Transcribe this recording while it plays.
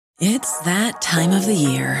It's that time of the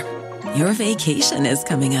year. Your vacation is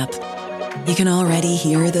coming up. You can already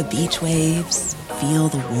hear the beach waves, feel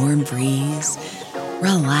the warm breeze,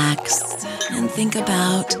 relax, and think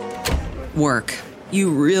about work.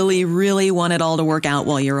 You really, really want it all to work out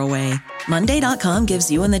while you're away. Monday.com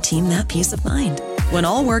gives you and the team that peace of mind. When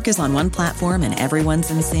all work is on one platform and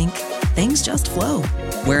everyone's in sync, things just flow.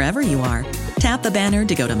 Wherever you are, tap the banner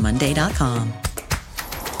to go to Monday.com.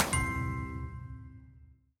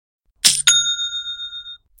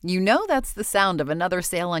 You know that's the sound of another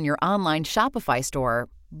sale on your online Shopify store.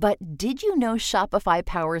 But did you know Shopify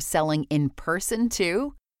powers selling in person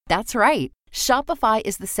too? That's right. Shopify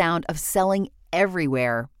is the sound of selling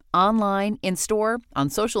everywhere. Online, in-store, on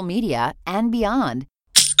social media, and beyond.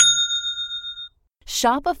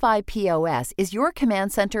 Shopify POS is your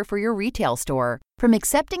command center for your retail store. From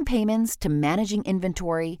accepting payments to managing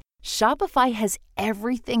inventory, Shopify has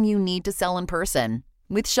everything you need to sell in person.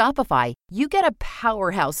 With Shopify, you get a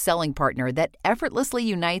powerhouse selling partner that effortlessly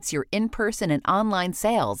unites your in-person and online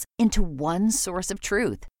sales into one source of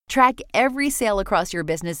truth. Track every sale across your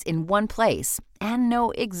business in one place and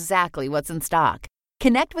know exactly what's in stock.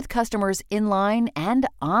 Connect with customers in-line and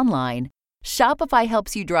online. Shopify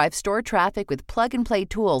helps you drive store traffic with plug-and-play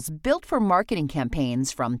tools built for marketing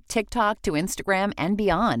campaigns from TikTok to Instagram and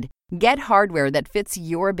beyond. Get hardware that fits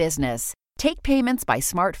your business. Take payments by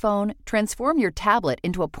smartphone, transform your tablet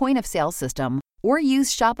into a point-of-sale system, or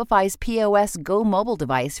use Shopify's POS Go mobile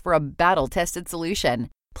device for a battle-tested solution.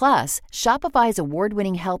 Plus, Shopify's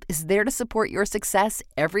award-winning help is there to support your success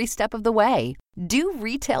every step of the way. Do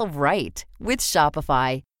retail right with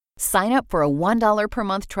Shopify. Sign up for a $1 per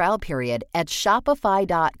month trial period at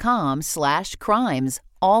shopify.com/crimes,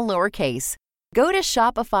 all lowercase. Go to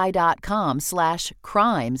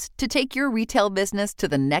shopify.com/crimes to take your retail business to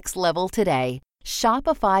the next level today.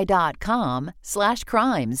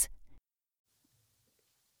 Shopify.com/crimes.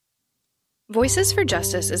 Voices for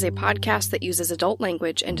Justice is a podcast that uses adult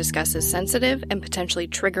language and discusses sensitive and potentially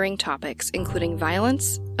triggering topics, including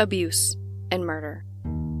violence, abuse, and murder.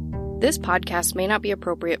 This podcast may not be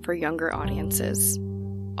appropriate for younger audiences.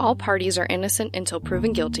 All parties are innocent until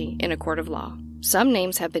proven guilty in a court of law. Some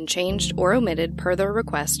names have been changed or omitted per their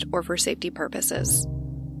request or for safety purposes.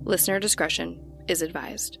 Listener discretion is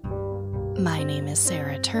advised. My name is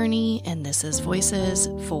Sarah Turney, and this is Voices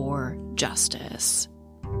for Justice.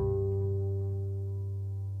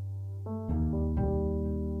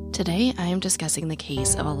 Today, I am discussing the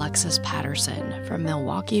case of Alexis Patterson from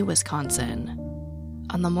Milwaukee, Wisconsin.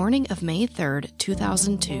 On the morning of May 3rd,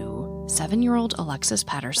 2002, 7-year-old Alexis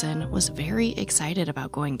Patterson was very excited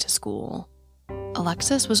about going to school.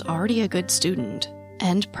 Alexis was already a good student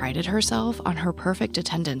and prided herself on her perfect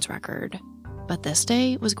attendance record. But this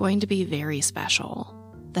day was going to be very special.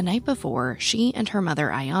 The night before, she and her mother,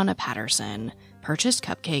 Ayanna Patterson, purchased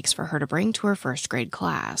cupcakes for her to bring to her first grade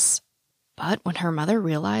class. But when her mother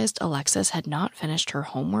realized Alexis had not finished her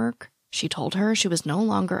homework, she told her she was no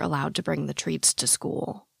longer allowed to bring the treats to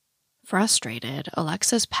school. Frustrated,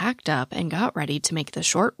 Alexis packed up and got ready to make the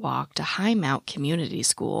short walk to High Mount Community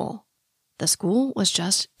School. The school was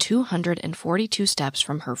just 242 steps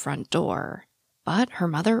from her front door, but her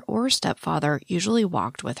mother or stepfather usually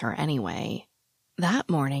walked with her anyway. That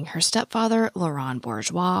morning, her stepfather, Laurent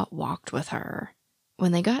Bourgeois, walked with her.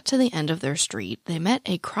 When they got to the end of their street, they met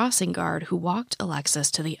a crossing guard who walked Alexis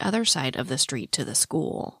to the other side of the street to the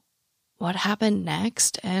school. What happened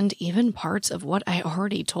next, and even parts of what I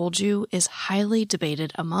already told you, is highly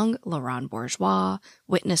debated among Laurent Bourgeois,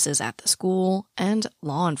 witnesses at the school, and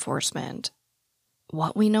law enforcement.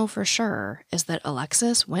 What we know for sure is that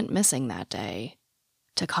Alexis went missing that day.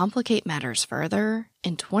 To complicate matters further,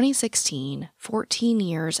 in 2016, 14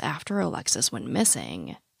 years after Alexis went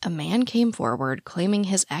missing, a man came forward claiming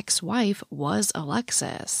his ex-wife was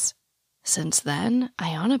Alexis. Since then,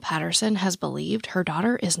 Ayanna Patterson has believed her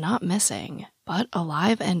daughter is not missing, but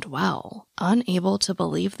alive and well, unable to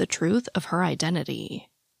believe the truth of her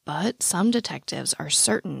identity. But some detectives are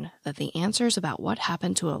certain that the answers about what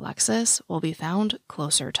happened to Alexis will be found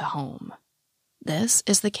closer to home. This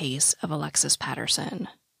is the case of Alexis Patterson.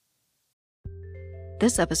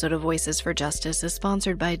 This episode of Voices for Justice is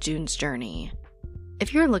sponsored by June's Journey.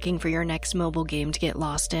 If you're looking for your next mobile game to get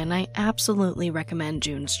lost in, I absolutely recommend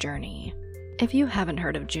June's Journey. If you haven't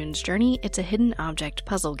heard of June's Journey, it's a hidden object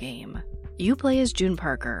puzzle game. You play as June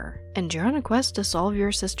Parker, and you're on a quest to solve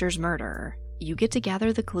your sister's murder. You get to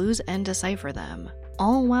gather the clues and decipher them,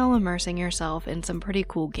 all while immersing yourself in some pretty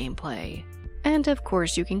cool gameplay. And of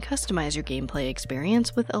course, you can customize your gameplay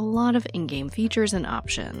experience with a lot of in-game features and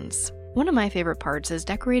options. One of my favorite parts is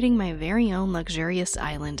decorating my very own luxurious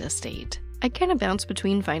island estate. I kind of bounce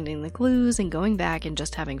between finding the clues and going back and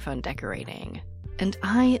just having fun decorating. And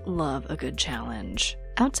I love a good challenge.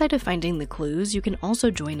 Outside of finding the clues, you can also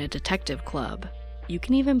join a detective club. You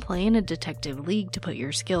can even play in a detective league to put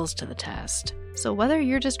your skills to the test. So whether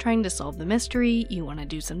you're just trying to solve the mystery, you want to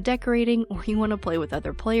do some decorating, or you want to play with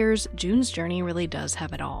other players, June's Journey really does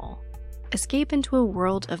have it all. Escape into a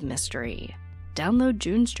world of mystery. Download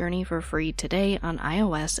June's Journey for free today on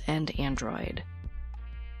iOS and Android.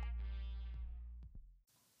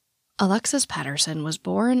 Alexis Patterson was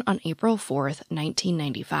born on April 4th,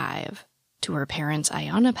 1995, to her parents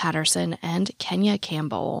Ayanna Patterson and Kenya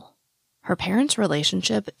Campbell. Her parents'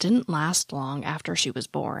 relationship didn't last long after she was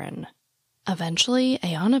born. Eventually,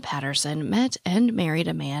 Ayanna Patterson met and married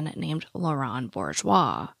a man named Laurent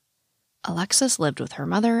Bourgeois. Alexis lived with her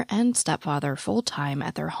mother and stepfather full-time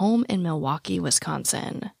at their home in Milwaukee,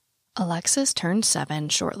 Wisconsin. Alexis turned 7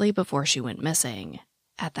 shortly before she went missing.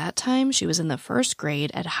 At that time, she was in the 1st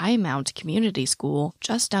grade at High Mount Community School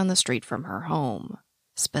just down the street from her home.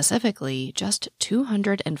 Specifically, just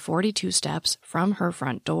 242 steps from her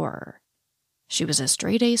front door. She was a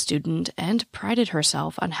straight-A student and prided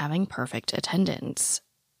herself on having perfect attendance.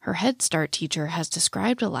 Her Head Start teacher has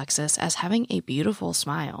described Alexis as having a beautiful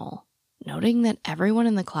smile, noting that everyone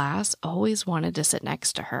in the class always wanted to sit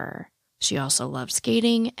next to her. She also loved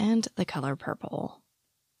skating and the color purple.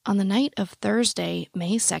 On the night of Thursday,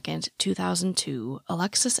 May 2nd, 2002,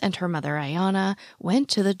 Alexis and her mother Ayanna went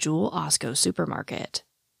to the Jewel Osco supermarket.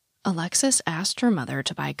 Alexis asked her mother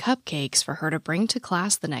to buy cupcakes for her to bring to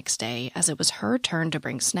class the next day as it was her turn to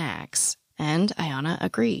bring snacks, and Ayanna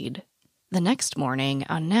agreed. The next morning,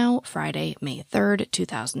 on now Friday, May 3rd,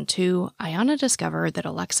 2002, Ayanna discovered that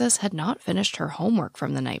Alexis had not finished her homework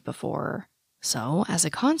from the night before. So, as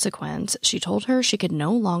a consequence, she told her she could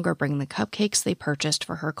no longer bring the cupcakes they purchased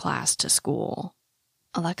for her class to school.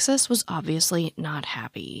 Alexis was obviously not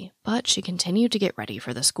happy, but she continued to get ready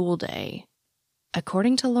for the school day.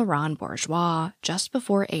 According to Laurent Bourgeois, just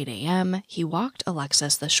before 8 a.m., he walked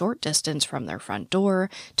Alexis the short distance from their front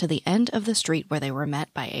door to the end of the street where they were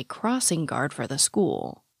met by a crossing guard for the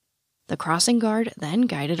school. The crossing guard then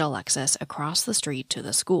guided Alexis across the street to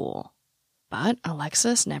the school. But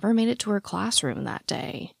Alexis never made it to her classroom that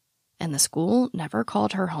day, and the school never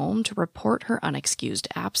called her home to report her unexcused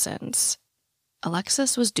absence.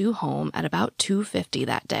 Alexis was due home at about 2:50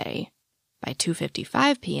 that day. By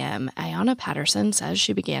 2:55 p.m., Ayanna Patterson says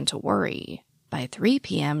she began to worry. By 3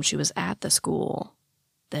 p.m., she was at the school.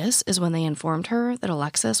 This is when they informed her that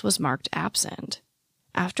Alexis was marked absent.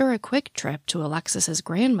 After a quick trip to Alexis's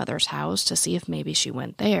grandmother's house to see if maybe she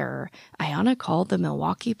went there, Ayanna called the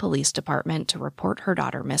Milwaukee Police Department to report her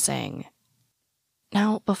daughter missing.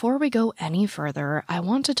 Now, before we go any further, I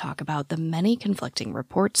want to talk about the many conflicting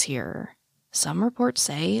reports here. Some reports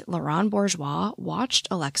say Laurent Bourgeois watched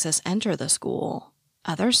Alexis enter the school.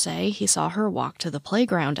 Others say he saw her walk to the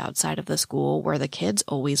playground outside of the school where the kids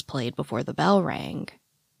always played before the bell rang.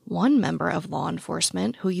 One member of law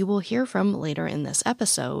enforcement, who you will hear from later in this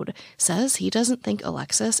episode, says he doesn't think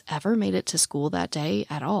Alexis ever made it to school that day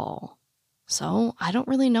at all. So, I don't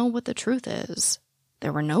really know what the truth is.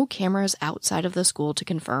 There were no cameras outside of the school to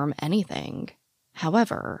confirm anything.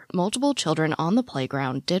 However, multiple children on the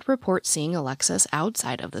playground did report seeing Alexis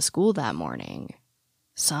outside of the school that morning.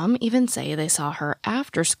 Some even say they saw her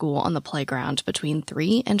after school on the playground between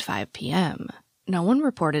 3 and 5 p.m. No one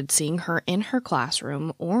reported seeing her in her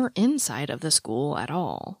classroom or inside of the school at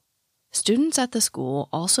all. Students at the school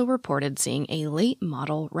also reported seeing a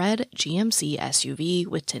late-model red GMC SUV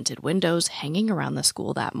with tinted windows hanging around the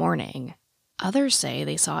school that morning. Others say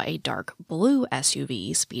they saw a dark blue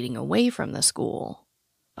SUV speeding away from the school.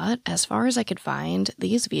 But as far as I could find,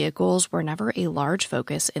 these vehicles were never a large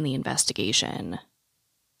focus in the investigation.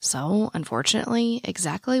 So, unfortunately,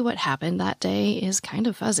 exactly what happened that day is kind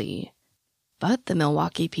of fuzzy. But the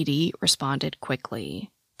Milwaukee PD responded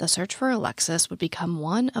quickly. The search for Alexis would become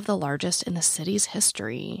one of the largest in the city's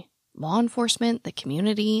history. Law enforcement, the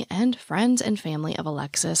community, and friends and family of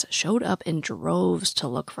Alexis showed up in droves to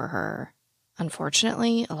look for her.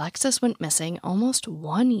 Unfortunately, Alexis went missing almost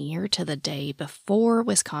 1 year to the day before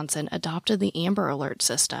Wisconsin adopted the Amber Alert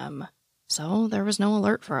system. So there was no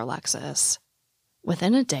alert for Alexis.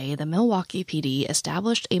 Within a day, the Milwaukee PD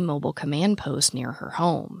established a mobile command post near her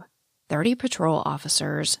home. 30 patrol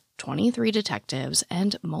officers, 23 detectives,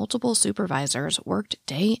 and multiple supervisors worked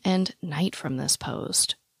day and night from this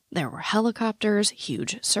post. There were helicopters,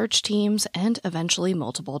 huge search teams, and eventually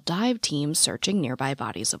multiple dive teams searching nearby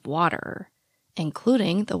bodies of water,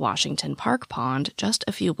 including the Washington Park Pond just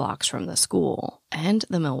a few blocks from the school, and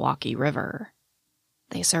the Milwaukee River.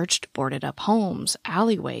 They searched boarded-up homes,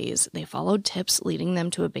 alleyways, they followed tips leading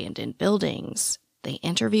them to abandoned buildings. They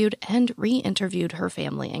interviewed and re-interviewed her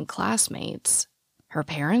family and classmates. Her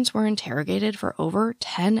parents were interrogated for over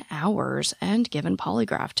 10 hours and given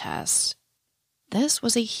polygraph tests. This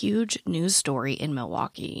was a huge news story in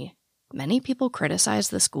Milwaukee. Many people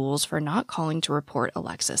criticized the schools for not calling to report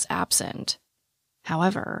Alexis absent.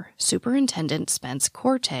 However, Superintendent Spence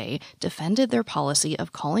Corte defended their policy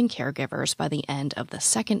of calling caregivers by the end of the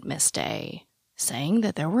second missed day, saying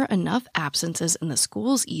that there were enough absences in the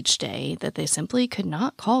schools each day that they simply could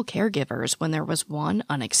not call caregivers when there was one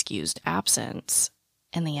unexcused absence.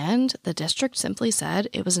 In the end, the district simply said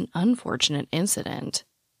it was an unfortunate incident,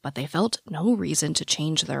 but they felt no reason to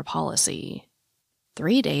change their policy.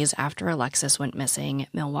 3 days after Alexis went missing,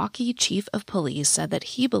 Milwaukee Chief of Police said that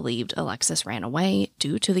he believed Alexis ran away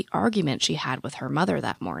due to the argument she had with her mother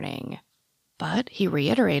that morning. But he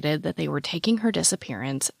reiterated that they were taking her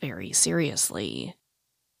disappearance very seriously.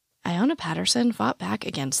 Ayanna Patterson fought back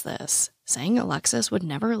against this, saying Alexis would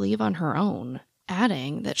never leave on her own,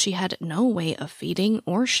 adding that she had no way of feeding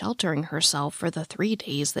or sheltering herself for the 3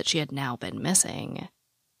 days that she had now been missing.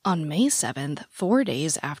 On May 7th, 4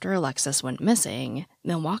 days after Alexis went missing,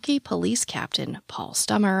 Milwaukee Police Captain Paul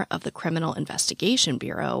Stummer of the Criminal Investigation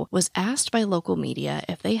Bureau was asked by local media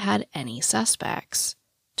if they had any suspects,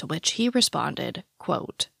 to which he responded,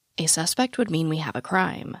 quote, "A suspect would mean we have a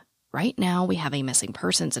crime. Right now we have a missing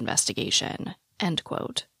persons investigation," end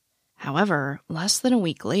quote. However, less than a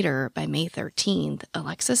week later, by May 13th,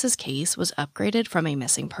 Alexis's case was upgraded from a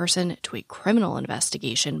missing person to a criminal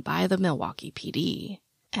investigation by the Milwaukee PD.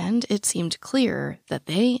 And it seemed clear that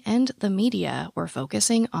they and the media were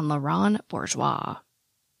focusing on Laurent Bourgeois.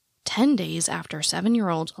 10 days after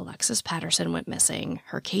 7-year-old Alexis Patterson went missing,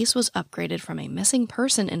 her case was upgraded from a missing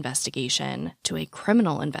person investigation to a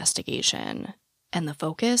criminal investigation. And the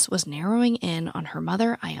focus was narrowing in on her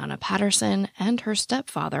mother, Ayanna Patterson, and her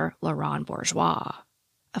stepfather, Laurent Bourgeois.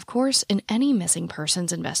 Of course, in any missing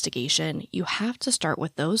persons investigation, you have to start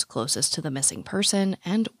with those closest to the missing person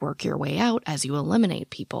and work your way out as you eliminate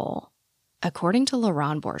people. According to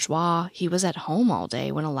Laurent Bourgeois, he was at home all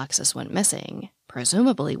day when Alexis went missing,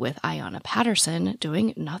 presumably with Ayanna Patterson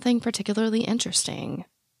doing nothing particularly interesting.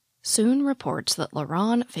 Soon reports that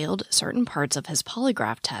Laurent failed certain parts of his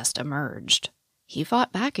polygraph test emerged. He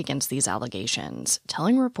fought back against these allegations,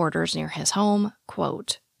 telling reporters near his home,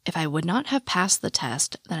 quote, "If I would not have passed the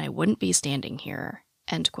test, then I wouldn't be standing here,"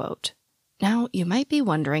 end quote. Now, you might be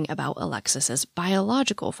wondering about Alexis's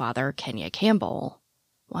biological father, Kenya Campbell.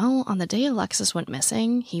 Well, on the day Alexis went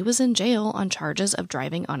missing, he was in jail on charges of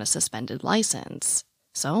driving on a suspended license,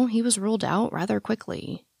 so he was ruled out rather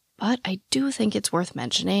quickly. But I do think it's worth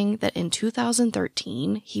mentioning that in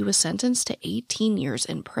 2013, he was sentenced to 18 years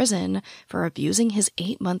in prison for abusing his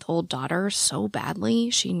 8-month-old daughter so badly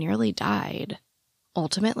she nearly died.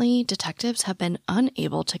 Ultimately, detectives have been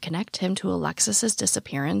unable to connect him to Alexis's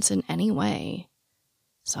disappearance in any way.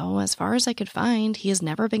 So, as far as I could find, he has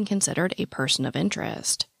never been considered a person of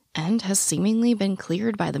interest, and has seemingly been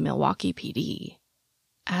cleared by the Milwaukee PD.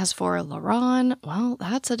 As for Laurent, well,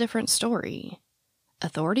 that's a different story.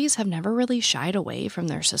 Authorities have never really shied away from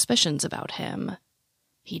their suspicions about him.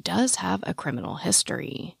 He does have a criminal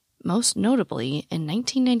history. Most notably, in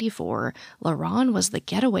 1994, Laurent was the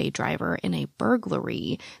getaway driver in a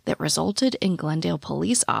burglary that resulted in Glendale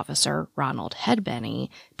police officer Ronald Hedbenny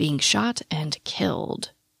being shot and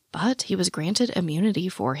killed. But he was granted immunity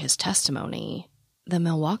for his testimony. The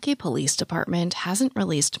Milwaukee Police Department hasn't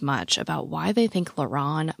released much about why they think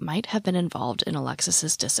Laurent might have been involved in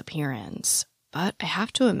Alexis's disappearance, but I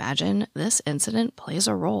have to imagine this incident plays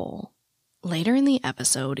a role. Later in the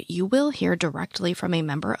episode, you will hear directly from a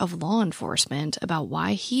member of law enforcement about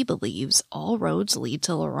why he believes all roads lead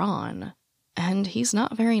to Laurent, and he's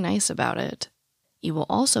not very nice about it. You will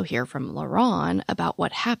also hear from Laurent about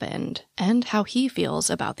what happened and how he feels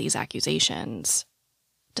about these accusations.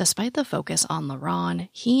 Despite the focus on Laurent,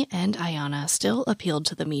 he and Ayanna still appealed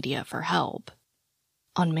to the media for help.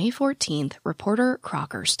 On May 14th, reporter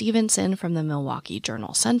Crocker Stevenson from the Milwaukee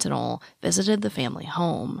Journal-Sentinel visited the family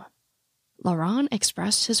home. Laurent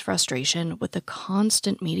expressed his frustration with the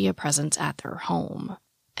constant media presence at their home,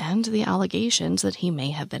 and the allegations that he may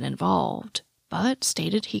have been involved, but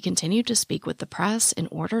stated he continued to speak with the press in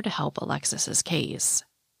order to help Alexis's case.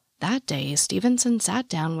 That day, Stevenson sat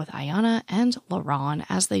down with Ayanna and Laurent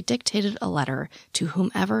as they dictated a letter to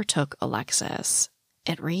whomever took Alexis.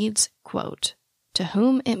 It reads, quote, "To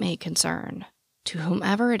whom it may concern, to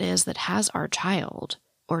whomever it is that has our child,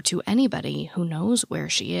 or to anybody who knows where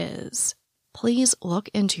she is. Please look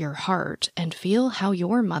into your heart and feel how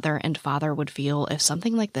your mother and father would feel if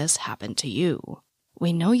something like this happened to you.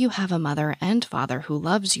 We know you have a mother and father who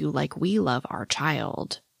loves you like we love our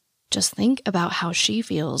child. Just think about how she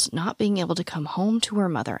feels not being able to come home to her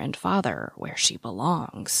mother and father where she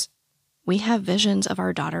belongs. We have visions of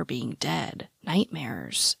our daughter being dead,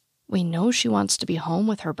 nightmares. We know she wants to be home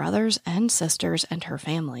with her brothers and sisters and her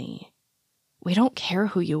family. We don't care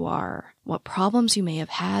who you are, what problems you may have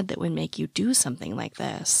had that would make you do something like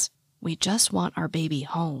this. We just want our baby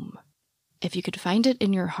home. If you could find it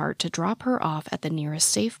in your heart to drop her off at the nearest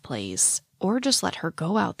safe place, or just let her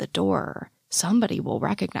go out the door, somebody will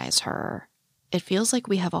recognize her. It feels like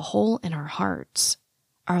we have a hole in our hearts.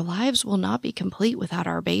 Our lives will not be complete without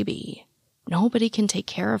our baby. Nobody can take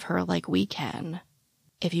care of her like we can.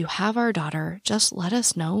 If you have our daughter, just let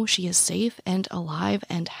us know she is safe and alive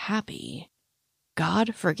and happy.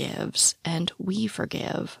 God forgives, and we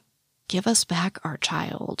forgive. Give us back our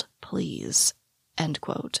child, please." End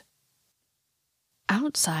quote.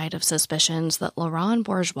 Outside of suspicions that Laurent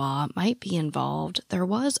Bourgeois might be involved, there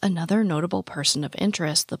was another notable person of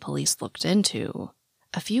interest the police looked into.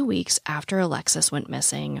 A few weeks after Alexis went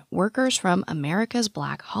missing, workers from America's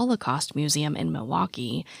Black Holocaust Museum in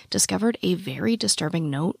Milwaukee discovered a very disturbing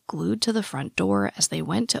note glued to the front door as they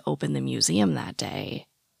went to open the museum that day.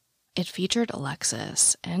 It featured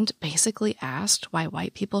Alexis and basically asked why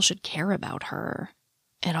white people should care about her.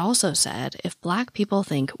 It also said if black people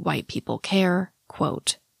think white people care,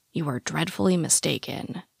 quote, "you are dreadfully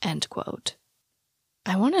mistaken," end quote.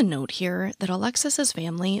 I want to note here that Alexis's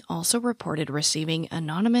family also reported receiving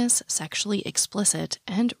anonymous, sexually explicit,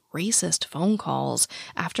 and racist phone calls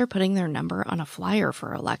after putting their number on a flyer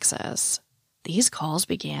for Alexis. These calls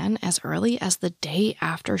began as early as the day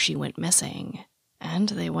after she went missing, and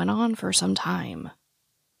they went on for some time.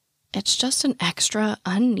 It's just an extra,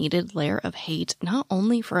 unneeded layer of hate not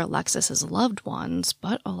only for Alexis's loved ones,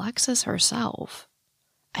 but Alexis herself.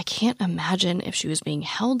 I can't imagine if she was being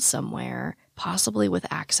held somewhere, possibly with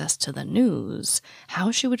access to the news,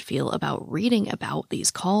 how she would feel about reading about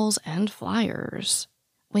these calls and flyers.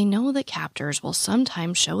 We know that captors will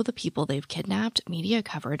sometimes show the people they've kidnapped media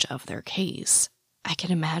coverage of their case. I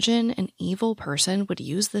can imagine an evil person would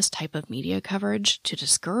use this type of media coverage to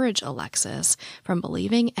discourage Alexis from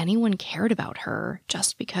believing anyone cared about her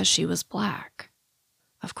just because she was black.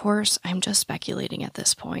 Of course, I'm just speculating at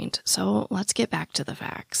this point, so let's get back to the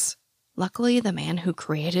facts. Luckily, the man who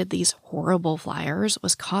created these horrible flyers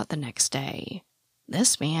was caught the next day.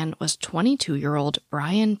 This man was 22-year-old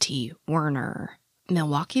Brian T. Werner.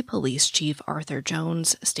 Milwaukee Police Chief Arthur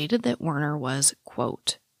Jones stated that Werner was,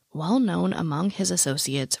 quote, "well known among his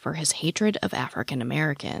associates for his hatred of African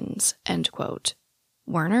Americans," end quote.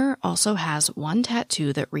 Werner also has one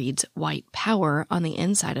tattoo that reads "White Power" on the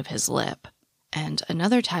inside of his lip, and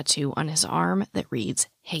another tattoo on his arm that reads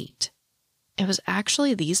 "Hate." It was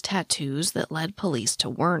actually these tattoos that led police to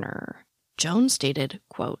Werner. Jones stated,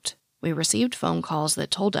 quote, "we received phone calls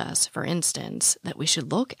that told us, for instance, that we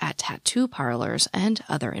should look at tattoo parlors and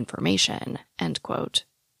other information," end quote.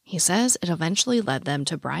 He says it eventually led them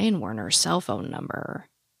to Brian Werner's cell phone number.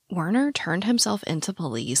 Werner turned himself into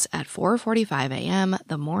police at 4:45 a.m.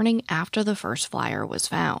 the morning after the first flyer was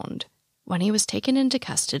found. When he was taken into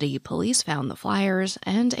custody, police found the flyers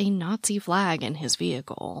and a Nazi flag in his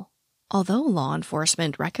vehicle. Although law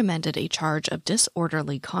enforcement recommended a charge of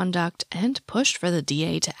disorderly conduct and pushed for the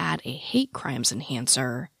DA to add a hate crimes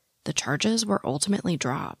enhancer, the charges were ultimately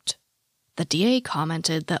dropped. The DA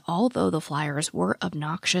commented that although the flyers were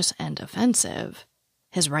obnoxious and offensive,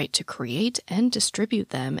 his right to create and distribute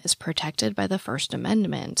them is protected by the First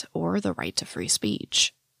Amendment or the right to free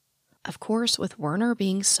speech. Of course, with Werner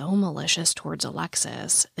being so malicious towards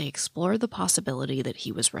Alexis, they explored the possibility that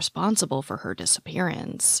he was responsible for her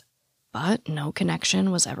disappearance, but no connection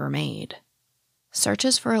was ever made.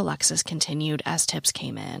 Searches for Alexis continued as tips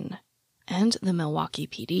came in, and the Milwaukee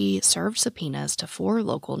PD served subpoenas to 4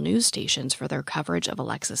 local news stations for their coverage of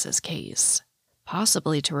Alexis's case,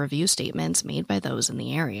 possibly to review statements made by those in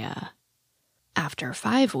the area. After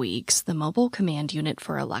 5 weeks, the mobile command unit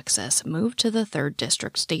for Alexis moved to the 3rd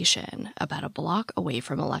District Station, about a block away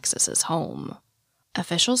from Alexis's home.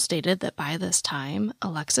 Officials stated that by this time,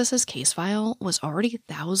 Alexis's case file was already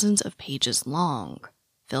thousands of pages long,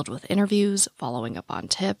 filled with interviews, following up on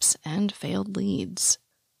tips, and failed leads.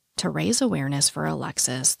 To raise awareness for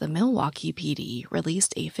Alexis, the Milwaukee PD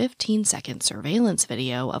released a 15-second surveillance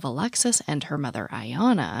video of Alexis and her mother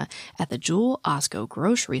Ayanna at the Jewel Osco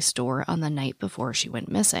grocery store on the night before she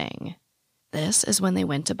went missing. This is when they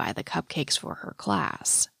went to buy the cupcakes for her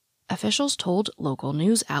class. Officials told local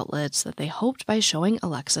news outlets that they hoped by showing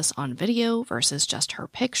Alexis on video versus just her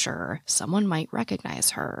picture, someone might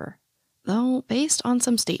recognize her. Though, based on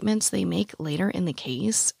some statements they make later in the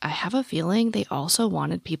case, I have a feeling they also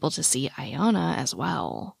wanted people to see Ayanna as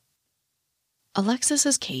well.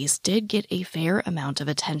 Alexis's case did get a fair amount of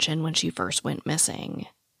attention when she first went missing.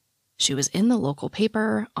 She was in the local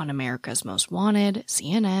paper, on America's Most Wanted,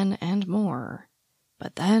 CNN, and more.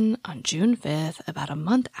 But then, on June 5th, about a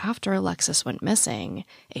month after Alexis went missing,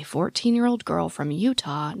 a 14-year-old girl from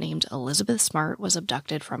Utah named Elizabeth Smart was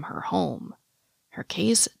abducted from her home. Her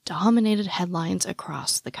case dominated headlines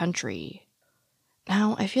across the country.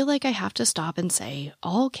 Now, I feel like I have to stop and say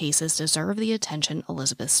all cases deserve the attention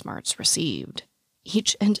Elizabeth Smart's received.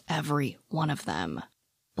 Each and every one of them.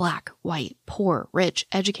 Black, white, poor, rich,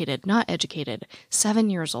 educated, not educated, 7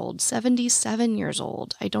 years old, 77 years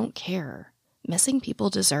old, I don't care. Missing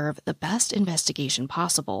people deserve the best investigation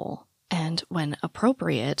possible, and when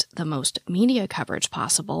appropriate, the most media coverage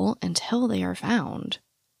possible until they are found.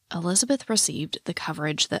 Elizabeth received the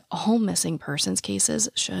coverage that all missing persons cases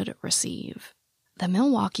should receive. The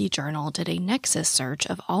Milwaukee Journal did a nexus search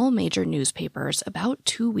of all major newspapers about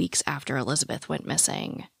 2 weeks after Elizabeth went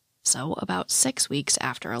missing, so about 6 weeks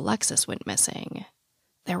after Alexis went missing.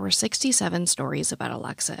 There were 67 stories about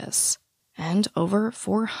Alexis, and over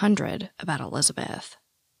 400 about Elizabeth.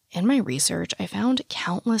 In my research, I found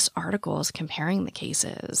countless articles comparing the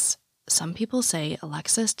cases. Some people say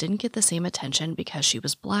Alexis didn't get the same attention because she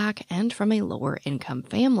was Black and from a lower-income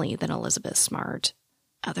family than Elizabeth Smart.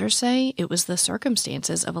 Others say it was the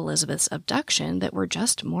circumstances of Elizabeth's abduction that were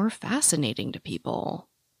just more fascinating to people.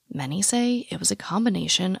 Many say it was a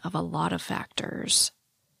combination of a lot of factors.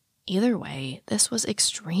 Either way, this was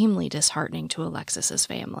extremely disheartening to Alexis's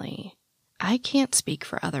family. I can't speak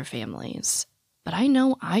for other families, but I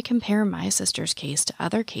know I compare my sister's case to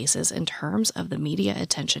other cases in terms of the media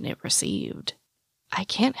attention it received. I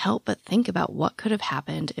can't help but think about what could have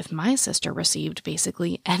happened if my sister received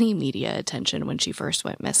basically any media attention when she first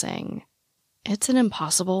went missing. It's an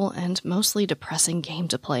impossible and mostly depressing game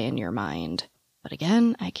to play in your mind, but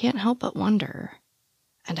again, I can't help but wonder.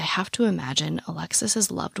 And I have to imagine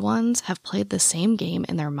Alexis's loved ones have played the same game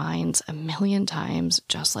in their minds a million times,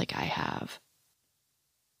 just like I have.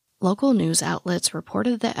 Local news outlets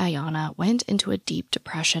reported that Ayanna went into a deep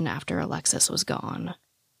depression after Alexis was gone.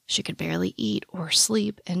 She could barely eat or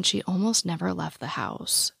sleep, and she almost never left the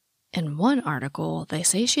house. In one article, they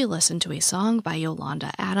say she listened to a song by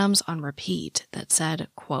Yolanda Adams on repeat that said,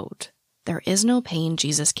 quote, "There is no pain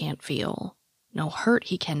Jesus can't feel, no hurt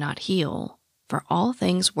he cannot heal, for all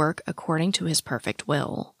things work according to his perfect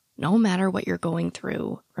will. No matter what you're going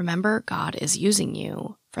through, remember God is using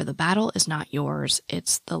you, for the battle is not yours,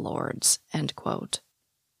 it's the Lord's," end quote.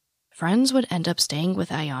 Friends would end up staying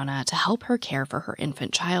with Ayanna to help her care for her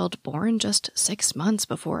infant child born just 6 months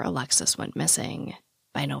before Alexis went missing.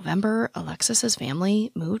 By November, Alexis's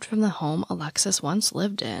family moved from the home Alexis once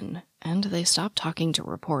lived in, and they stopped talking to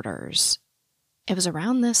reporters. It was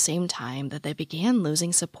around this same time that they began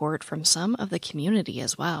losing support from some of the community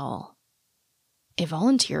as well. A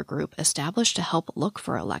volunteer group established to help look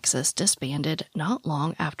for Alexis disbanded not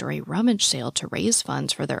long after a rummage sale to raise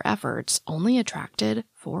funds for their efforts only attracted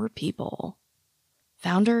 4 people.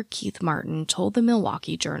 Founder Keith Martin told the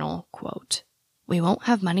Milwaukee Journal, quote, "We won't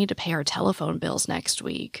have money to pay our telephone bills next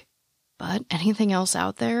week, but anything else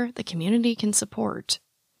out there the community can support.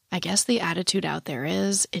 I guess the attitude out there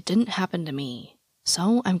is, it didn't happen to me,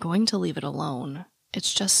 so I'm going to leave it alone.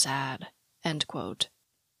 It's just sad," end quote.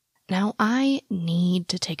 Now, I need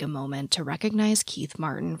to take a moment to recognize Keith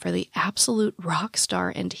Martin for the absolute rock star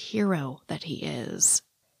and hero that he is.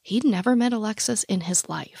 He'd never met Alexis in his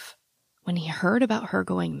life. When he heard about her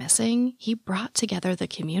going missing, he brought together the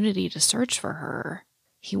community to search for her.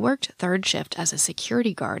 He worked third shift as a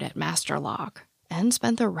security guard at Master Lock and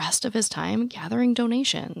spent the rest of his time gathering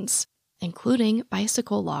donations, including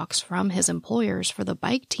bicycle locks from his employers for the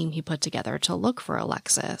bike team he put together to look for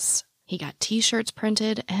Alexis. He got t-shirts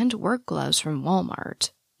printed and work gloves from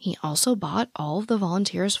Walmart. He also bought all of the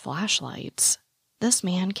volunteers' flashlights. This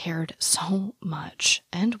man cared so much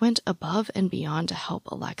and went above and beyond to help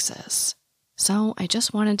Alexis. So I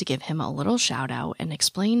just wanted to give him a little shout out and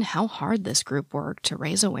explain how hard this group worked to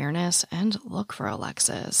raise awareness and look for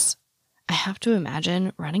Alexis. I have to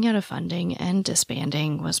imagine running out of funding and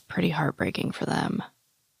disbanding was pretty heartbreaking for them.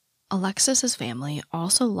 Alexis's family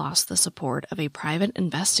also lost the support of a private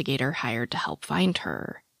investigator hired to help find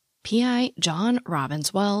her. PI John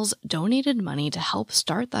Robbins Wells donated money to help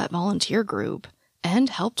start that volunteer group and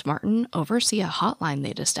helped Martin oversee a hotline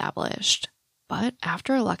they'd established. But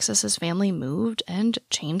after Alexis's family moved and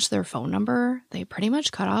changed their phone number, they pretty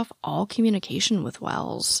much cut off all communication with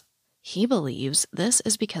Wells. He believes this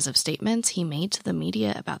is because of statements he made to the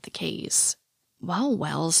media about the case. While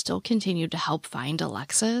Wells still continued to help find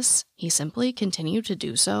Alexis, he simply continued to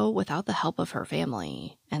do so without the help of her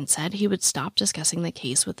family, and said he would stop discussing the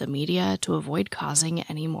case with the media to avoid causing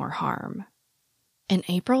any more harm. In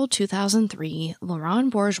April 2003, Lauren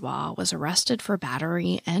Bourgeois was arrested for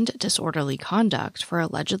battery and disorderly conduct for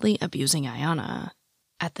allegedly abusing Ayanna.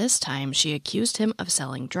 At this time, she accused him of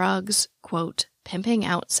selling drugs, quote, pimping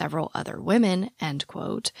out several other women, end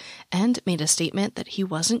quote, and made a statement that he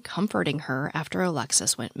wasn't comforting her after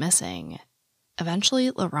Alexis went missing. Eventually,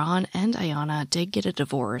 Lauren and Ayanna did get a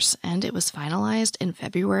divorce, and it was finalized in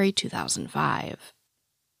February 2005.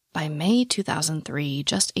 By May 2003,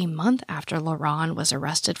 just a month after Lauren was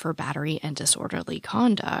arrested for battery and disorderly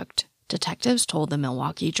conduct, detectives told the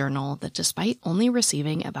Milwaukee Journal that despite only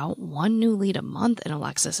receiving about one new lead a month in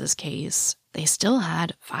Alexis's case, they still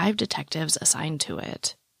had 5 detectives assigned to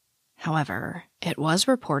it. However, it was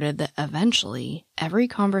reported that eventually every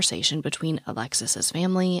conversation between Alexis's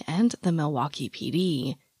family and the Milwaukee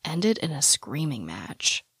PD ended in a screaming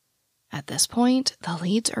match. At this point, the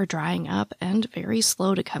leads are drying up and very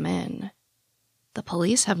slow to come in. The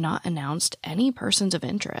police have not announced any persons of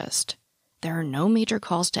interest. There are no major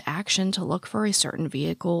calls to action to look for a certain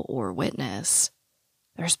vehicle or witness.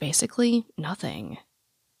 There's basically nothing.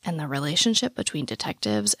 And the relationship between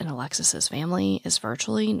detectives and Alexis's family is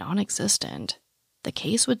virtually non-existent. The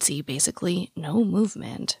case would see basically no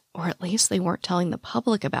movement, or at least they weren't telling the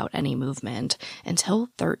public about any movement until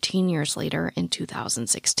 13 years later in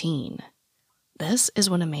 2016. This is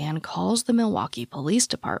when a man calls the Milwaukee Police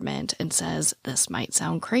Department and says, "This might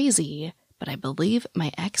sound crazy, but I believe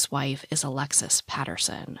my ex-wife is Alexis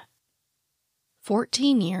Patterson."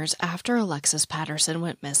 14 years after Alexis Patterson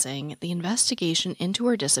went missing, the investigation into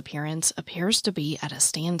her disappearance appears to be at a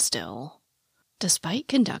standstill. Despite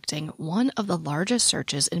conducting one of the largest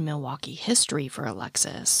searches in Milwaukee history for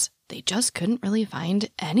Alexis, they just couldn't really find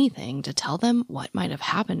anything to tell them what might have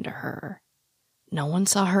happened to her. No one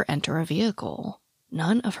saw her enter a vehicle.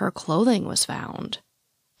 None of her clothing was found.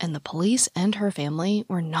 And the police and her family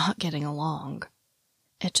were not getting along.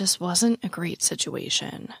 It just wasn't a great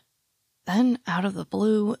situation. Then, out of the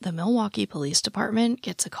blue, the Milwaukee Police Department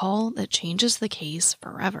gets a call that changes the case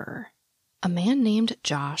forever. A man named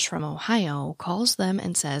Josh from Ohio calls them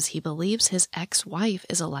and says he believes his ex-wife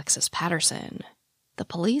is Alexis Patterson. The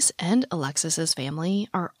police and Alexis's family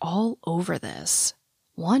are all over this.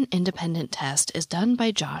 One independent test is done by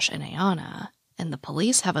Josh and Ayanna, and the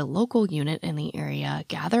police have a local unit in the area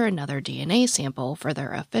gather another DNA sample for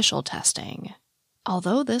their official testing.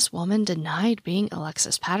 Although this woman denied being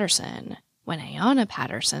Alexis Patterson, when Ayanna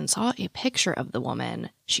Patterson saw a picture of the woman,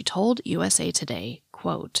 she told USA Today,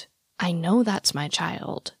 quote, "I know that's my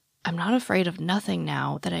child. I'm not afraid of nothing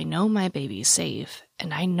now that I know my baby's safe,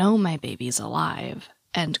 and I know my baby's alive,"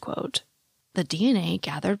 end quote. The DNA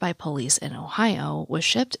gathered by police in Ohio was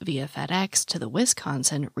shipped via FedEx to the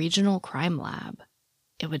Wisconsin Regional Crime Lab.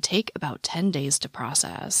 It would take about 10 days to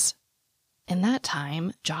process. In that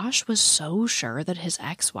time, Josh was so sure that his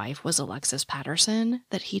ex-wife was Alexis Patterson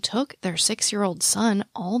that he took their 6-year-old son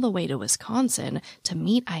all the way to Wisconsin to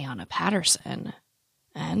meet Ayanna Patterson.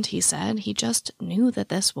 And he said he just knew that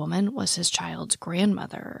this woman was his child's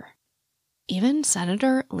grandmother. Even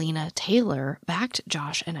Senator Lena Taylor backed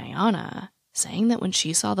Josh and Ayanna, saying that when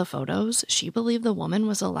she saw the photos, she believed the woman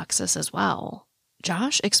was Alexis as well.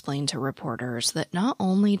 Josh explained to reporters that not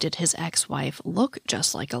only did his ex-wife look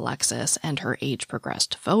just like Alexis and her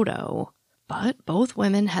age-progressed photo, but both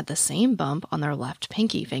women had the same bump on their left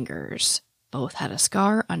pinky fingers, both had a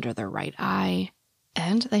scar under their right eye,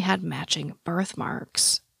 and they had matching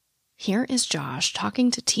birthmarks. Here is Josh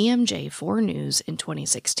talking to TMJ4 News in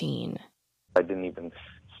 2016. I didn't even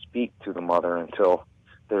speak to the mother until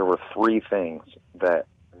there were 3 things that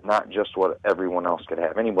not just what everyone else could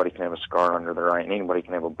have. Anybody can have a scar under their eye, and anybody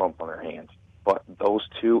can have a bump on their hand. But those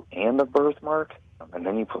 2 and a birthmark, and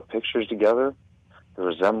then you put pictures together, the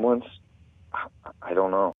resemblance, I don't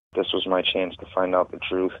know. This was my chance to find out the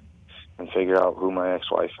truth and figure out who my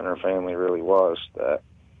ex-wife and her family really was, that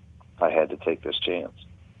I had to take this chance.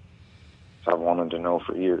 I've wanted to know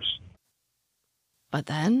for years. But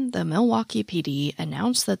then the Milwaukee PD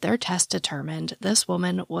announced that their test determined this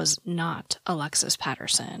woman was not Alexis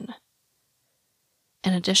Patterson.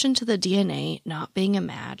 In addition to the DNA not being a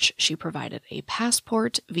match, she provided a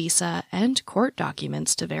passport, visa, and court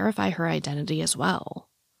documents to verify her identity as well.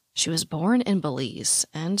 She was born in Belize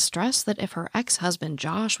and stressed that if her ex-husband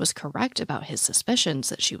Josh was correct about his suspicions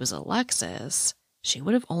that she was Alexis, she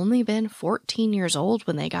would have only been 14 years old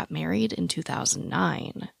when they got married in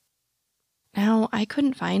 2009. Now, I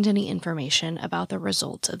couldn't find any information about the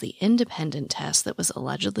results of the independent test that was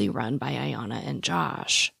allegedly run by Ayanna and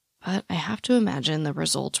Josh, but I have to imagine the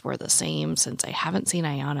results were the same since I haven't seen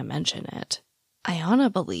Ayanna mention it.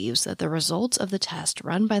 Ayanna believes that the results of the test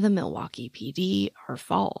run by the Milwaukee PD are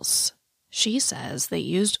false. She says they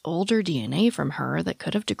used older DNA from her that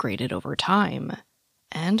could have degraded over time,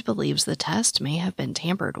 and believes the test may have been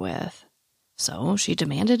tampered with. So she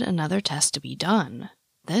demanded another test to be done,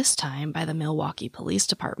 this time by the Milwaukee Police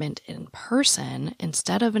Department in person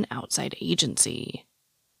instead of an outside agency.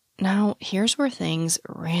 Now, here's where things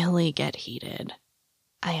really get heated.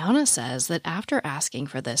 Ayanna says that after asking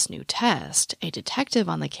for this new test, a detective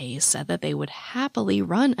on the case said that they would happily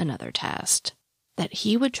run another test, that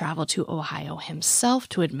he would travel to Ohio himself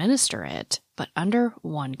to administer it, but under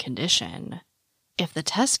one condition. If the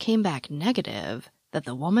test came back negative, that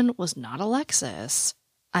the woman was not Alexis,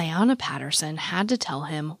 Ayanna Patterson had to tell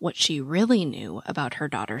him what she really knew about her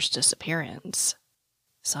daughter's disappearance.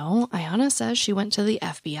 So Ayanna says she went to the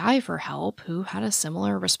FBI for help, who had a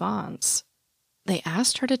similar response. They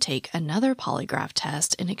asked her to take another polygraph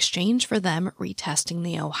test in exchange for them retesting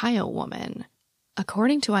the Ohio woman.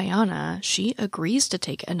 According to Ayanna, she agrees to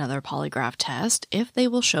take another polygraph test if they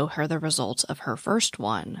will show her the results of her first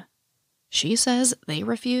one. She says they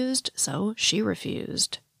refused, so she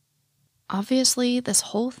refused. Obviously, this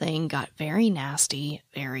whole thing got very nasty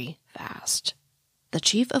very fast. The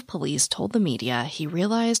chief of police told the media he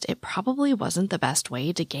realized it probably wasn't the best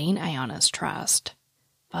way to gain Ayanna's trust.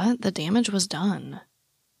 But the damage was done.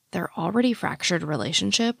 Their already fractured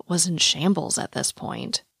relationship was in shambles at this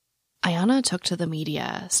point. Ayanna took to the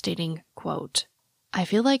media, stating, quote, "I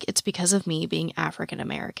feel like it's because of me being African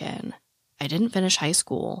American. I didn't finish high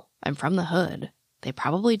school. I'm from the hood. They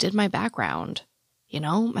probably did my background. You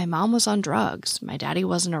know, my mom was on drugs. My daddy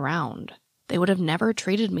wasn't around. They would have never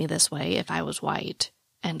treated me this way if I was white."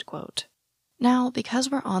 End quote. Now, because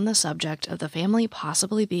we're on the subject of the family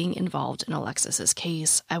possibly being involved in Alexis's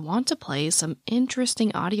case, I want to play some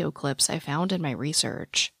interesting audio clips I found in my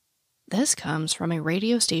research. This comes from a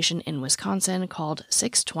radio station in Wisconsin called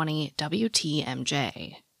 620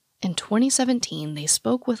 WTMJ. In 2017, they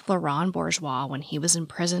spoke with Laurent Bourgeois when he was in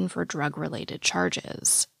prison for drug-related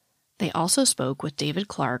charges. They also spoke with David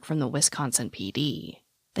Clark from the Wisconsin PD.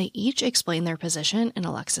 They each explained their position in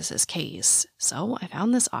Alexis's case, so I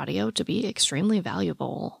found this audio to be extremely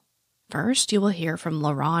valuable. First, you will hear from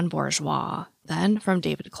Laurent Bourgeois, then from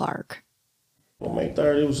David Clark. On May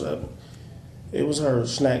 3rd, it was her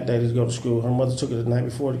snack day to go to school. Her mother took her the night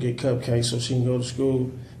before to get cupcakes so she can go to school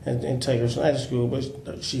and take her snack to school,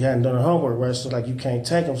 but she hadn't done her homework, right? So, like, you can't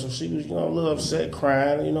take them. So she was, a little upset,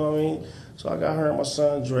 crying, you know what I mean? So I got her and my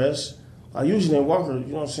son dressed. I usually didn't walk her,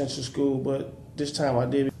 to school, but this time I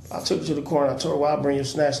did. I took her to the corner. I told her, well, I'll bring your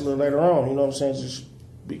snacks a little later on. You know what I'm saying? Just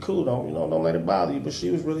be cool. Don't let it bother you. But she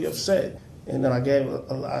was really upset. And then I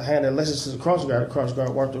handed Alexis to the cross guard. The cross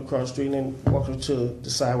guard walked her across the street and then walked her to the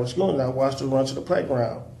side where she's going. And I watched her run to the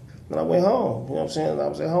playground. Then I went home. You know what I'm saying? I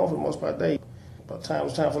was at home for the most part of the day. By the time it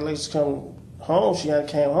was time for Alexis to come home, she hadn't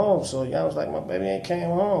came home. So I was like, my baby ain't came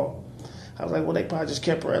home. I was like, well, they probably just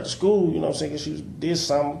kept her at the school, you know what I'm saying, because she did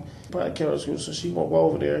something. Probably kept her at school. So she went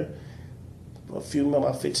over there. A few minutes,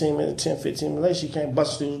 about 15 minutes, 10, 15 minutes later, she came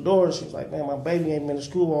busting through the door. She was like, man, my baby ain't been to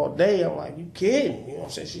school all day. I'm like, you kidding? You know what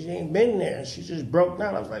I'm saying? She ain't been there. And she just broke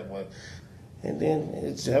down. I was like, what? And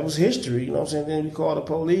then that was history, you know what I'm saying? Then we called the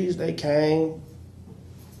police. They came.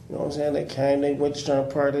 You know what I'm saying? They came. They went to Stern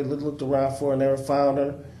Park. They looked around for her and never found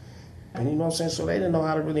her. And you know what I'm saying? So they didn't know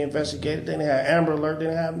how to really investigate it. They didn't have Amber Alert. They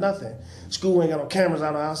didn't have nothing. School ain't got no cameras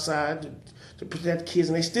out outside to protect the kids,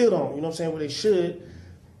 and they still don't. You know what I'm saying? Where they should.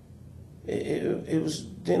 It was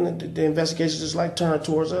then the investigation just like turned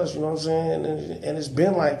towards us, you know what I'm saying, and it's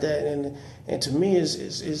been like that, and to me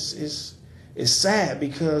it's sad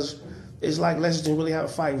because it's like Alexis didn't really have a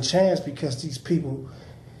fighting chance because these people.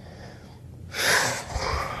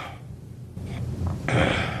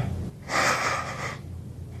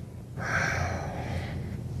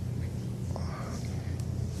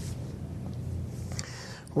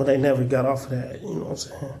 Well, they never got off of that, you know what I'm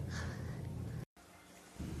saying.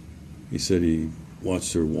 He said he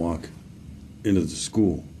watched her walk into the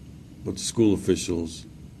school, but the school officials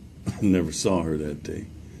never saw her that day.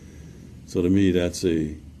 So to me, that's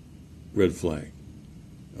a red flag,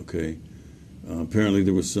 okay? Apparently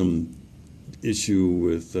there was some issue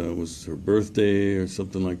with, was her birthday or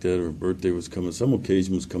something like that, or her birthday was coming, some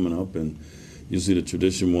occasion was coming up, and Usually the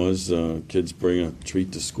tradition was kids bring a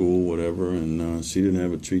treat to school, whatever, and she didn't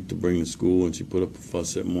have a treat to bring to school, and she put up a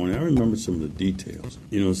fuss that morning. I remember some of the details.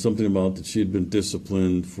 Something about that she had been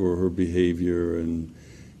disciplined for her behavior, and,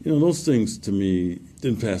 those things to me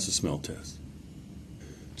didn't pass the smell test.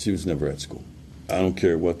 She was never at school. I don't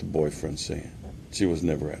care what the boyfriend's saying. She was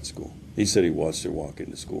never at school. He said he watched her walk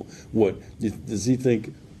into school. What, does he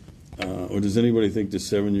think, or does anybody think the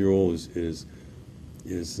 7-year-old is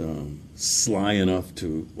sly enough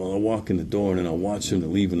to, I'll walk in the door and then I'll watch him to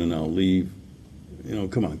leave and then I'll leave.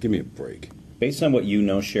 Come on, give me a break. Based on what you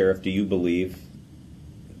know, Sheriff, do you believe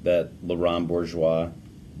that Laurent Bourgeois,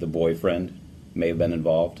 the boyfriend, may have been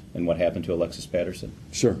involved in what happened to Alexis Patterson?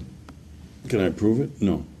 Sure. Can I prove it?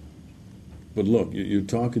 No. But look, you're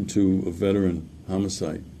talking to a veteran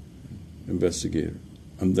homicide investigator.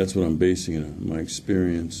 That's what I'm basing it on, my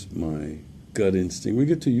experience, my gut instinct. We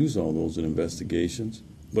get to use all those in investigations,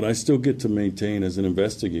 but I still get to maintain as an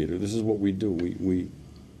investigator, this is what we do.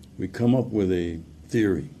 We come up with a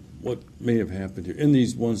theory, what may have happened here, and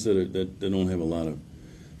these ones that don't have a lot of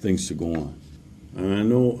things to go on. And I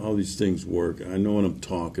know how these things work. I know what I'm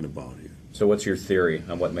talking about here. So what's your theory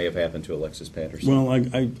on what may have happened to Alexis Patterson? Well,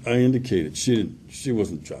 I indicated she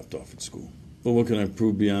wasn't dropped off at school. But what can I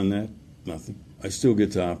prove beyond that? Nothing. I still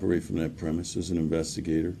get to operate from that premise as an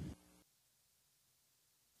investigator.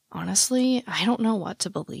 Honestly, I don't know what to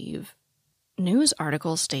believe. News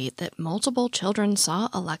articles state that multiple children saw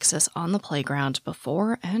Alexis on the playground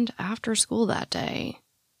before and after school that day.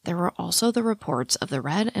 There were also the reports of the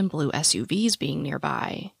red and blue SUVs being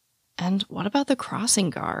nearby. And what about the crossing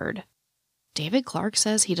guard? David Clark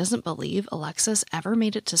says he doesn't believe Alexis ever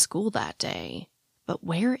made it to school that day. But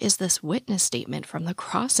where is this witness statement from the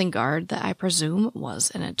crossing guard that I presume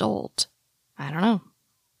was an adult? I don't know.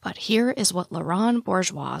 But here is what Laurent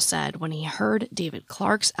Bourgeois said when he heard David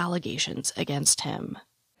Clark's allegations against him.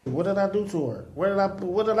 What did I do to her?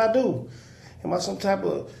 What did I do? Am I some type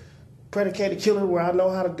of predicated killer where I know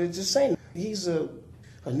how to just say? He's a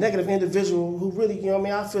negative individual who really,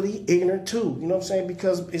 I feel he's ignorant too,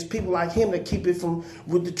 because it's people like him that keep it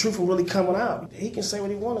with the truth from really coming out. He can say what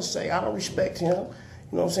he want to say. I don't respect him,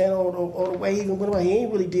 or the way he even went away. He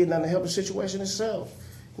ain't really did nothing to help the situation itself.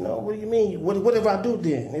 What do you mean? What did I do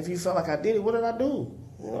then? If you felt like I did it, what did I do?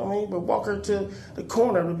 But walk her to the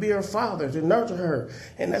corner to be her father, to nurture her.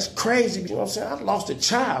 And that's crazy, I lost a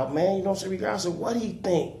child, man, regardless of what he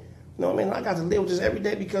think. I got to live with this every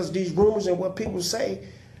day because these rumors and what people say,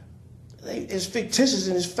 it's fictitious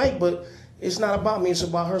and it's fake, but it's not about me, it's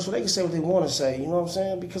about her, so they can say what they want to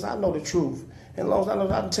say, because I know the truth. And as long as I know,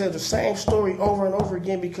 I can tell the same story over and over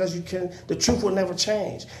again because the truth will never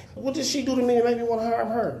change. What did she do to me that made me want to harm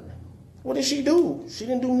her? What did she do? She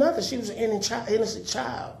didn't do nothing. She was an innocent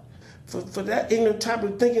child. For that ignorant type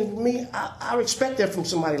of thinking for me, I expect that from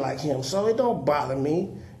somebody like him, so it don't bother me.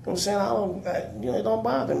 It don't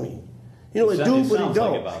bother me. It do, but it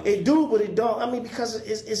don't. It do, but it don't. Because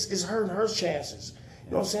it's hurting her chances.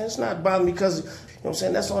 It's not bothering me because, that's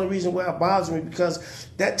the only reason why it bothers me, because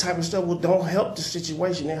that type of stuff don't help the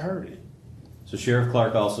situation, it hurt it. So Sheriff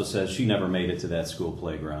Clark also says she never made it to that school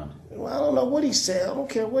playground. Well, I don't know what he said. I don't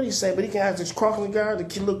care what he said, but he can ask this crossing guard,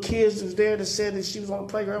 the little kids that was there that said that she was on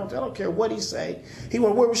the playground. I don't care what he say. He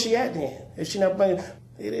went, where was she at then? If she never played,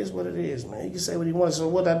 it is what it is, man. He can say what he wants. So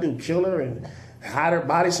what did I do? Kill her and hide her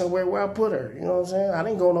body somewhere where I put her? I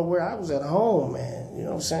didn't go nowhere. I was at home, man.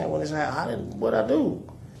 When it's what'd I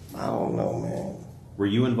do? I don't know, man. Were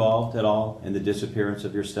you involved at all in the disappearance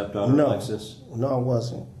of your stepdaughter, Alexis? No, I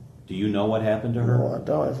wasn't. Do you know what happened to her? No, I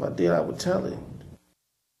don't. If I did, I would tell it.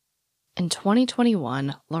 In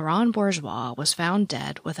 2021, Laurent Bourgeois was found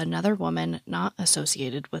dead with another woman not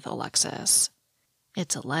associated with Alexis.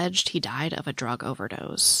 It's alleged he died of a drug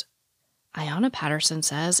overdose. Ayanna Patterson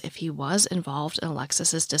says if he was involved in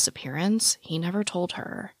Alexis's disappearance, he never told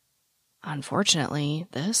her. Unfortunately,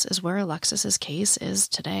 this is where Alexis's case is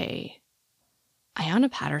today.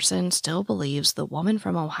 Ayanna Patterson still believes the woman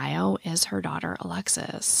from Ohio is her daughter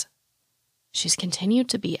Alexis. She's continued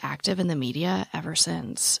to be active in the media ever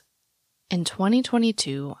since. In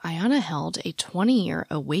 2022, Ayanna held a 20-year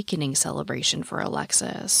awakening celebration for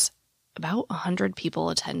Alexis. About 100 people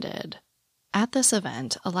attended. At this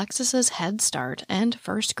event, Alexis's Head Start and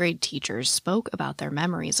first grade teachers spoke about their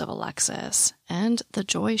memories of Alexis and the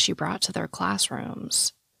joy she brought to their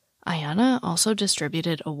classrooms. Ayanna also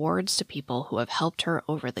distributed awards to people who have helped her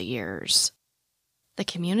over the years. The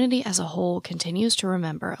community as a whole continues to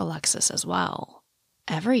remember Alexis as well.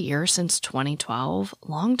 Every year since 2012,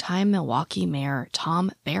 longtime Milwaukee Mayor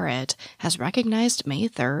Tom Barrett has recognized May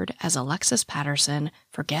 3rd as Alexis Patterson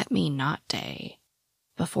Forget Me Not Day.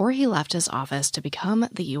 Before he left his office to become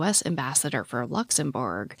the U.S. ambassador for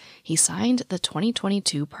Luxembourg, he signed the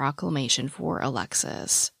 2022 proclamation for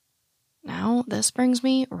Alexis. Now, this brings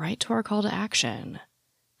me right to our call to action.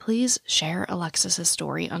 Please share Alexis's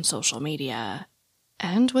story on social media,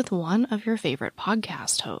 and with one of your favorite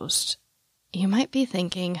podcast hosts. You might be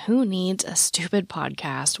thinking, who needs a stupid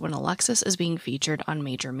podcast when Alexis is being featured on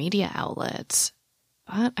major media outlets?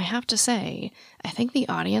 But I have to say, I think the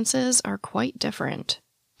audiences are quite different.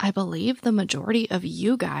 I believe the majority of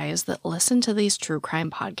you guys that listen to these true crime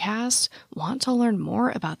podcasts want to learn more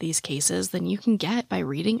about these cases than you can get by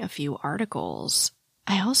reading a few articles.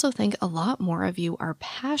 I also think a lot more of you are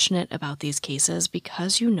passionate about these cases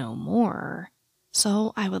because you know more.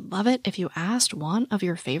 So I would love it if you asked one of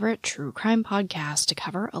your favorite true crime podcasts to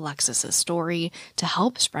cover Alexis's story to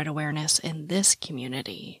help spread awareness in this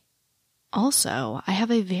community. Also, I have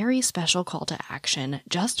a very special call to action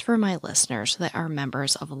just for my listeners that are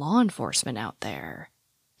members of law enforcement out there.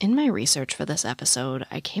 In my research for this episode,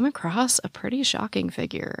 I came across a pretty shocking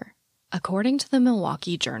figure. According to the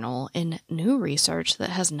Milwaukee Journal, in new research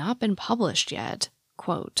that has not been published yet,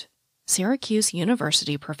 quote, Syracuse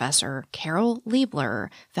University professor Carol Liebler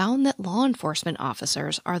found that law enforcement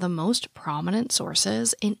officers are the most prominent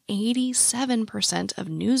sources in 87% of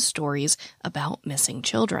news stories about missing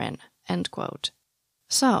children. End quote.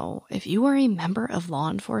 So, if you are a member of law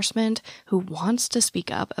enforcement who wants to speak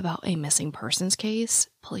up about a missing persons case,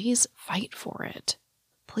 please fight for it.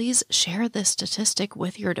 Please share this statistic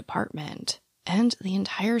with your department and the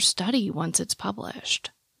entire study once it's published.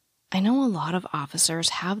 I know a lot of officers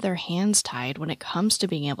have their hands tied when it comes to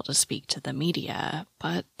being able to speak to the media,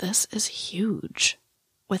 but this is huge.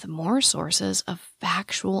 With more sources of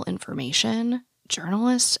factual information,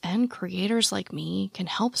 journalists and creators like me can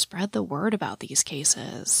help spread the word about these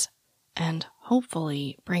cases, and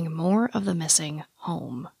hopefully bring more of the missing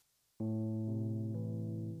home.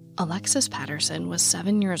 Alexis Patterson was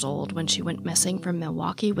 7 years old when she went missing from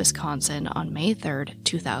Milwaukee, Wisconsin on May 3rd,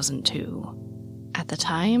 2002. At the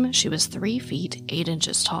time, she was 3 feet 8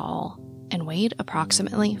 inches tall and weighed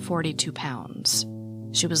approximately 42 pounds.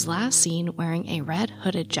 She was last seen wearing a red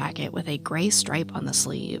hooded jacket with a gray stripe on the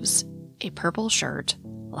sleeves, a purple shirt,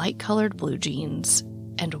 light-colored blue jeans,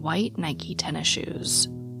 and white Nike tennis shoes.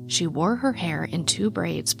 She wore her hair in 2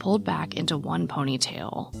 braids pulled back into one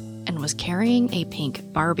ponytail, and was carrying a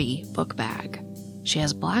pink Barbie book bag. She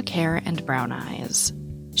has black hair and brown eyes.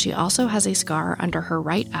 She also has a scar under her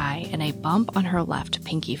right eye and a bump on her left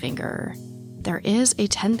pinky finger. There is a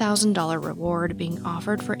 $10,000 reward being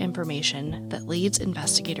offered for information that leads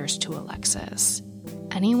investigators to Alexis.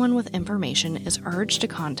 Anyone with information is urged to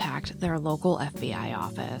contact their local FBI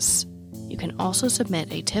office. You can also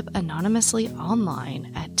submit a tip anonymously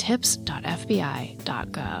online at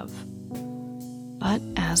tips.fbi.gov. But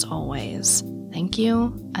as always, thank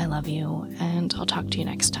you, I love you, and I'll talk to you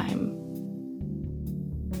next time.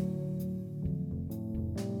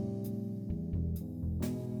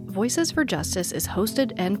 Voices for Justice is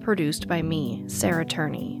hosted and produced by me, Sarah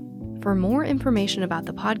Turney. For more information about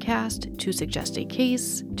the podcast, to suggest a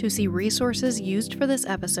case, to see resources used for this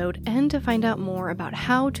episode, and to find out more about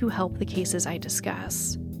how to help the cases I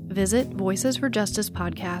discuss, visit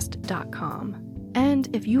voicesforjusticepodcast.com.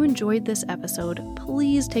 And if you enjoyed this episode,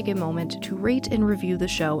 please take a moment to rate and review the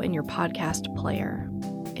show in your podcast player.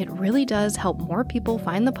 It really does help more people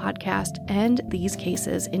find the podcast and these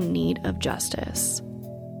cases in need of justice.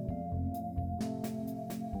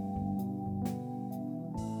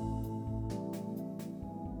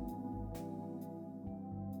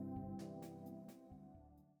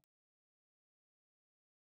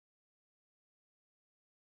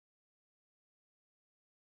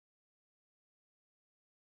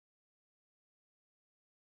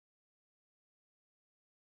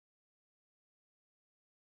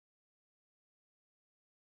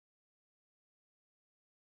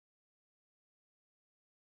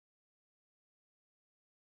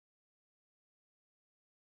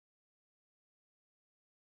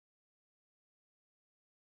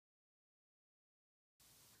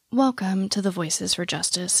 Welcome to the Voices for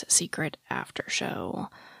Justice Secret After Show.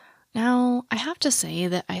 Now, I have to say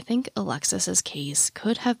that I think Alexis's case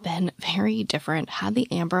could have been very different had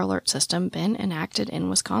the Amber Alert system been enacted in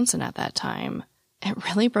Wisconsin at that time. It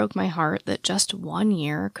really broke my heart that just 1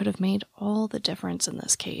 year could have made all the difference in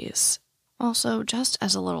this case. Also, just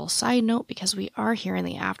as a little side note, because we are here in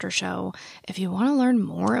the after show, if you want to learn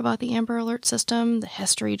more about the Amber Alert system, the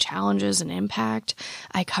history, challenges, and impact,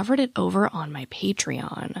 I covered it over on my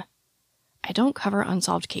Patreon. I don't cover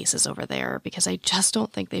unsolved cases over there because I just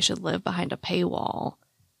don't think they should live behind a paywall.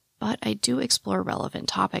 but I do explore relevant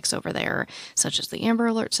topics over there, such as the Amber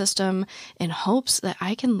Alert system, in hopes that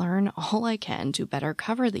I can learn all I can to better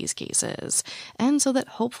cover these cases, and so that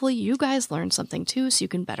hopefully you guys learn something too so you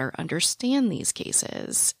can better understand these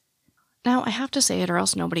cases. Now, I have to say it or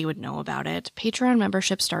else nobody would know about it. Patreon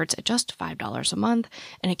membership starts at just $5 a month,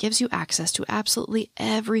 and it gives you access to absolutely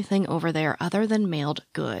everything over there other than mailed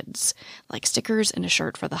goods, like stickers and a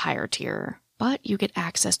shirt for the higher tier. But you get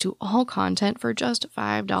access to all content for just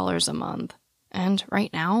 $5 a month. And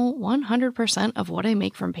right now, 100% of what I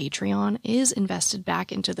make from Patreon is invested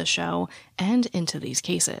back into the show and into these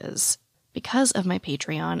cases. Because of my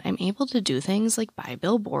Patreon, I'm able to do things like buy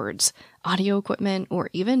billboards, audio equipment, or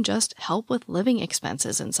even just help with living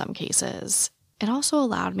expenses in some cases. It also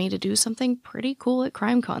allowed me to do something pretty cool at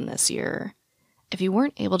CrimeCon this year. If you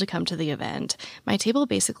weren't able to come to the event, my table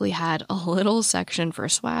basically had a little section for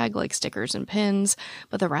swag like stickers and pins,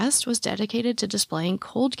 but the rest was dedicated to displaying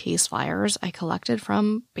cold case flyers I collected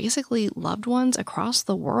from basically loved ones across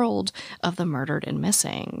the world of the murdered and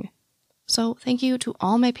missing. So thank you to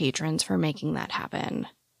all my patrons for making that happen.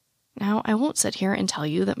 Now, I won't sit here and tell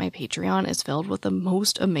you that my Patreon is filled with the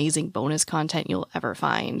most amazing bonus content you'll ever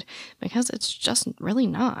find, because it's just really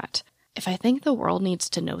not. If I think the world needs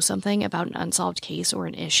to know something about an unsolved case or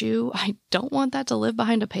an issue, I don't want that to live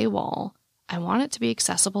behind a paywall. I want it to be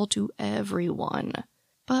accessible to everyone.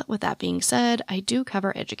 But with that being said, I do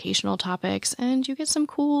cover educational topics, and you get some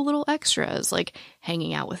cool little extras, like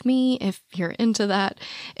hanging out with me if you're into that,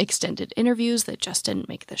 extended interviews that just didn't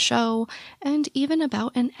make the show, and even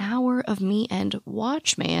about an hour of me and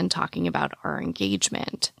Watchman talking about our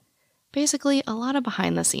engagement. Basically, a lot of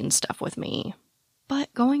behind-the-scenes stuff with me.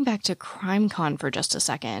 But going back to CrimeCon for just a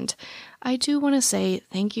second, I do want to say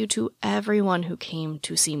thank you to everyone who came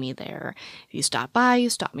to see me there. If you stopped by, you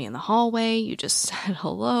stopped me in the hallway, you just said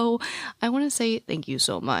hello, I want to say thank you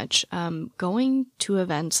so much. Going to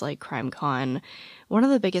events like CrimeCon, one of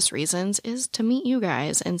the biggest reasons is to meet you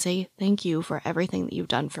guys and say thank you for everything that you've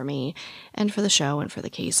done for me and for the show and for the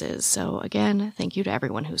cases. So again, thank you to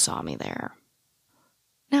everyone who saw me there.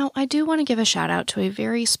 Now, I do want to give a shout out to a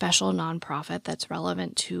very special nonprofit that's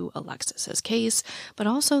relevant to Alexis's case, but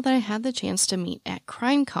also that I had the chance to meet at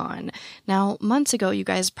CrimeCon. Now, months ago, you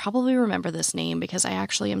guys probably remember this name because I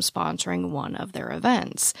actually am sponsoring one of their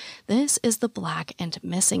events. This is the Black and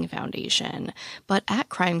Missing Foundation, but at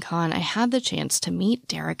CrimeCon, I had the chance to meet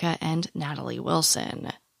Derica and Natalie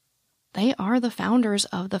Wilson. They are the founders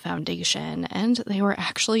of the foundation, and they were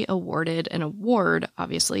actually awarded an award,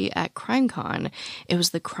 obviously, at CrimeCon. It was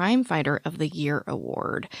the Crime Fighter of the Year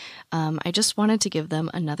award. I just wanted to give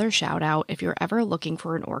them another shout out if you're ever looking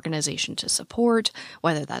for an organization to support,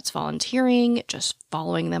 whether that's volunteering, just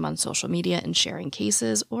following them on social media and sharing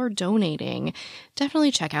cases, or donating.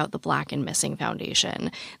 Definitely check out the Black and Missing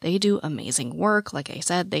Foundation. They do amazing work. Like I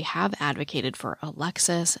said, they have advocated for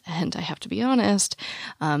Alexis, and I have to be honest,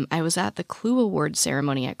 I was at the Clue Awards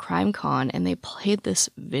ceremony at CrimeCon, and they played this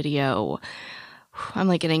video. I'm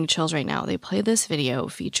like getting chills right now. They played this video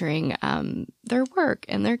featuring their work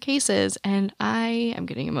and their cases, and I am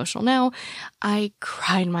getting emotional now. I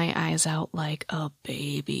cried my eyes out like a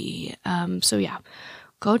baby. So yeah,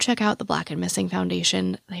 go check out the Black and Missing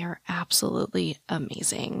Foundation. They are absolutely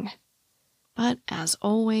amazing. But as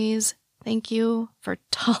always, thank you for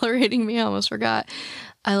tolerating me. I almost forgot.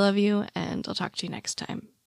 I love you, and I'll talk to you next time.